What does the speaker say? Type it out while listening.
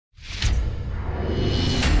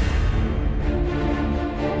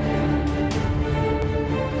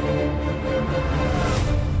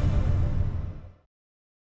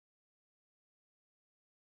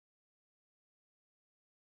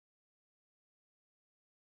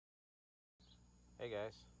Hey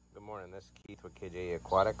guys, good morning. This is Keith with KJ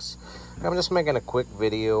Aquatics. I'm just making a quick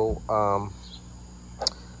video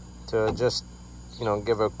to just,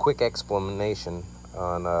 give a quick explanation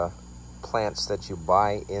on plants that you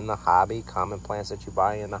buy in the hobby, common plants that you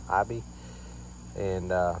buy in the hobby.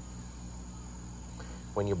 And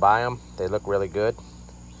when you buy them, they look really good.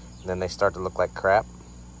 And then they start to look like crap,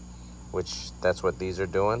 which that's what these are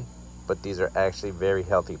doing. But these are actually very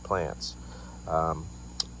healthy plants.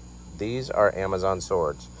 These are Amazon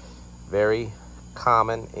swords, very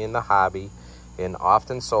common in the hobby and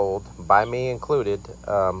often sold, by me included,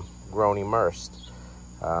 grown immersed.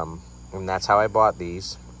 And that's how I bought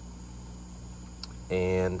these.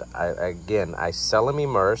 And I sell them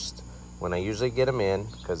immersed when I usually get them in,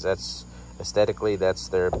 because that's aesthetically, that's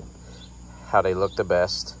how they look the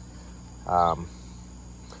best. But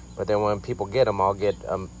then when people get them, I'll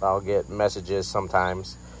get messages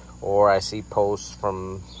sometimes, or I see posts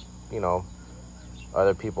from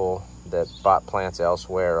other people that bought plants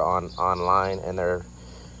elsewhere online, and they're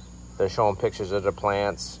showing pictures of their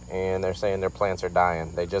plants, and they're saying their plants are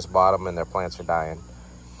dying. They just bought them and their plants are dying.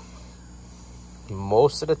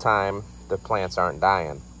 Most of the time, the plants aren't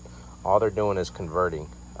dying. All they're doing is converting.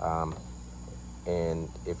 And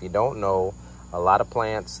if you don't know, a lot of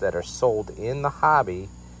plants that are sold in the hobby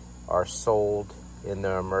are sold in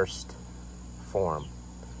their immersed form.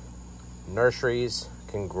 Nurseries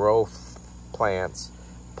can grow plants,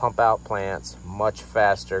 pump out plants much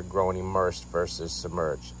faster growing immersed versus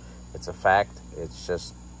submerged. It's a fact. It's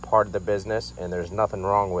just part of the business, and there's nothing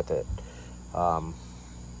wrong with it.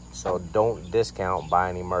 So don't discount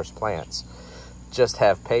buying immersed plants. Just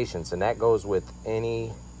have patience, and that goes with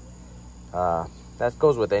anything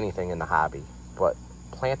in the hobby. But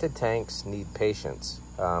planted tanks need patience,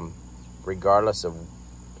 regardless of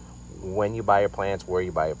when you buy your plants, where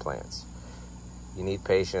you buy your plants. You need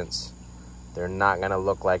patience. They're not going to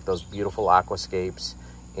look like those beautiful aquascapes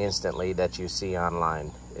instantly that you see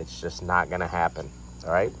online. It's just not going to happen,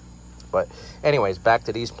 all right? But anyways, back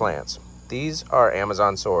to these plants. These are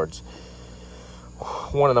Amazon swords,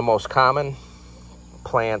 one of the most common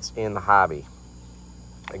plants in the hobby.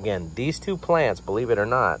 Again, these two plants, believe it or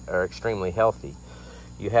not, are extremely healthy.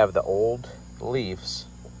 You have the old leaves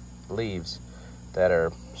that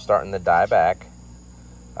are starting to die back.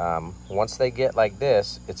 Once they get like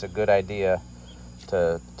this, it's a good idea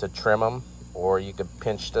to trim them, or you could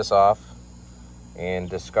pinch this off and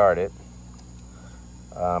discard it.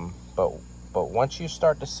 But once you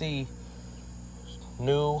start to see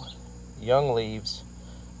new young leaves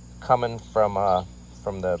coming from the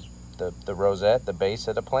rosette, the base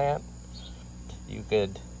of the plant, you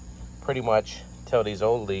could pretty much tell these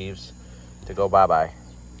old leaves to go bye-bye.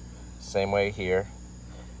 Same way here.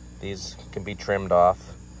 These can be trimmed off,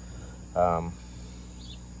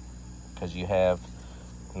 because you have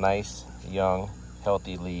nice, young,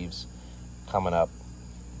 healthy leaves coming up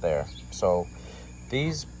there. So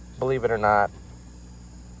these, believe it or not,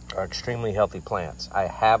 are extremely healthy plants. I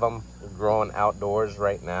have them growing outdoors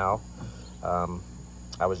right now.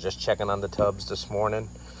 I was just checking on the tubs this morning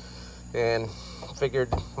and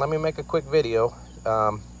figured, let me make a quick video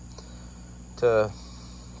to,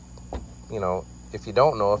 if you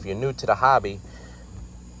don't know, if you're new to the hobby,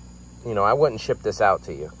 I wouldn't ship this out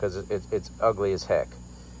to you because it's ugly as heck.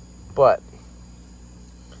 But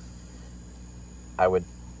I would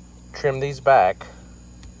trim these back,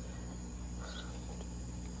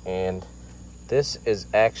 and this is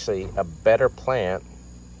actually a better plant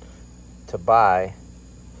to buy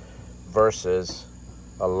versus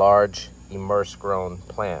a large immersed grown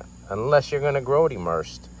plant, unless you're going to grow it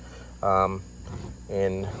immersed.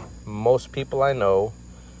 And most people I know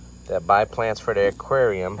that buy plants for their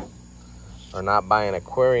aquarium are not buying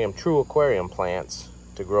true aquarium plants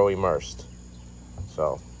to grow immersed.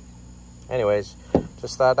 So anyways,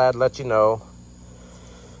 just thought I'd let you know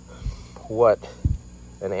what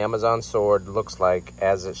an Amazon sword looks like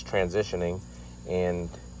as it's transitioning, and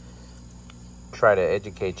try to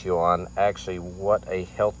educate you on actually what a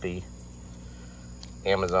healthy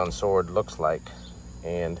Amazon sword looks like.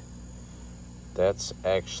 And that's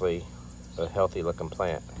actually a healthy looking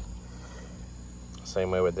plant.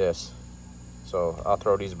 Same way with this. So I'll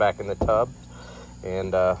throw these back in the tub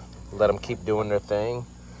and let them keep doing their thing.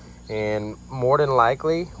 And more than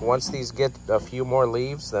likely, once these get a few more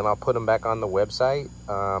leaves, then I'll put them back on the website,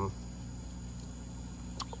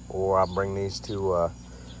 or I'll bring these to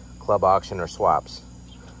club auction or swaps.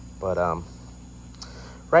 But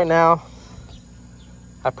right now,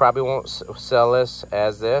 I probably won't sell this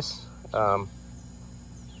as this. I'll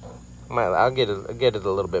get it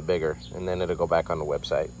a little bit bigger, and then it'll go back on the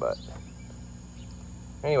website. But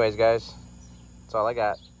anyways, guys, That's all I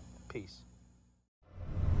got. Peace.